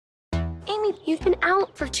telling me you've been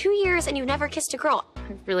out for 2 years and you've never kissed a girl?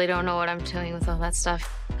 I really don't know what I'm doing with all that stuff.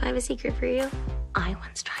 I have a secret for you. I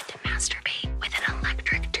once tried to masturbate with an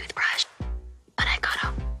electric toothbrush, but I got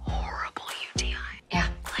a horrible UTI. Yeah.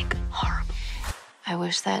 Like, horrible. I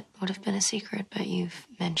wish that would have been a secret, but you've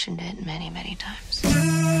mentioned it many, many times.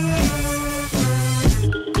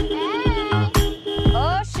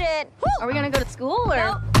 Oh, shit. Are we gonna go to school, or?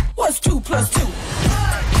 Nope. What's 2 + 2?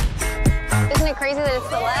 Isn't it crazy that it's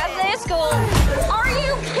the last day of school? Are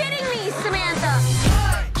you kidding me,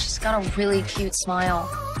 Samantha? She's got a really cute smile.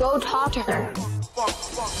 Go talk to her.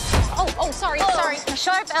 Oh, sorry.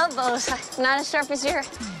 Sharp elbows. Not as sharp as your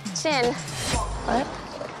chin. What?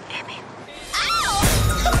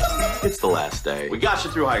 It's the last day. We got you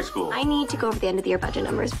through high school. I need to go over the end of the year budget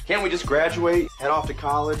numbers. Can't we just graduate, head off to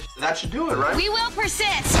college? That should do it, right? We will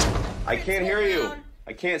persist. I can't hear you.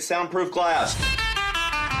 I can't soundproof glass.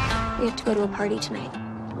 We have to go to a party tonight.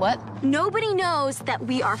 What? Nobody knows that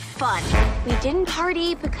we are fun. We didn't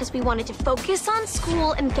party because we wanted to focus on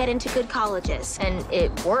school and get into good colleges. And it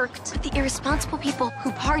worked. But the irresponsible people who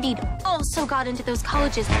partied also got into those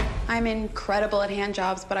colleges. I'm incredible at hand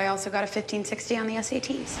jobs, but I also got a 1560 on the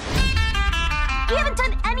SATs. We haven't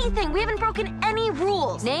done anything. We haven't broken any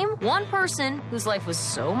rules. Name one person whose life was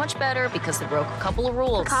so much better because they broke a couple of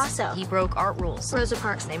rules. Picasso. He broke art rules. Rosa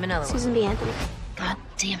Parks. Name another one. Susan B. Anthony. God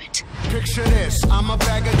damn it. Picture this, I'm a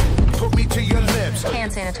bag of put me to your lips.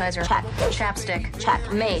 Hand sanitizer. Check. Chapstick.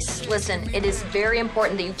 Check. Mace. Listen, it is very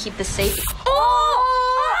important that you keep the safe. The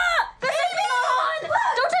safety on!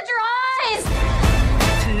 Don't touch your eyes!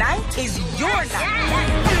 Tonight is your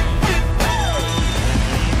night.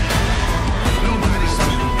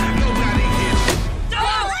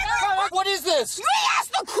 What is this? We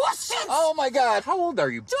asked the questions! Oh my God, how old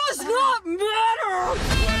are you? Does not matter!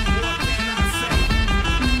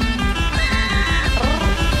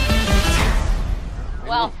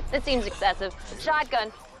 Well, that seems excessive.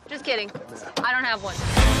 Shotgun. Just kidding. I don't have one.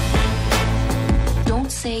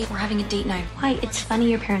 Don't say we're having a date night. Why? It's funny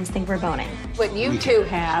your parents think we're boning. What you two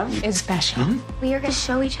have is special. We are going to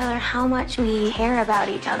show each other how much we care about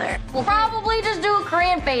each other. We'll probably just do a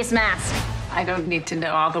Korean face mask. I don't need to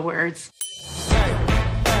know all the words.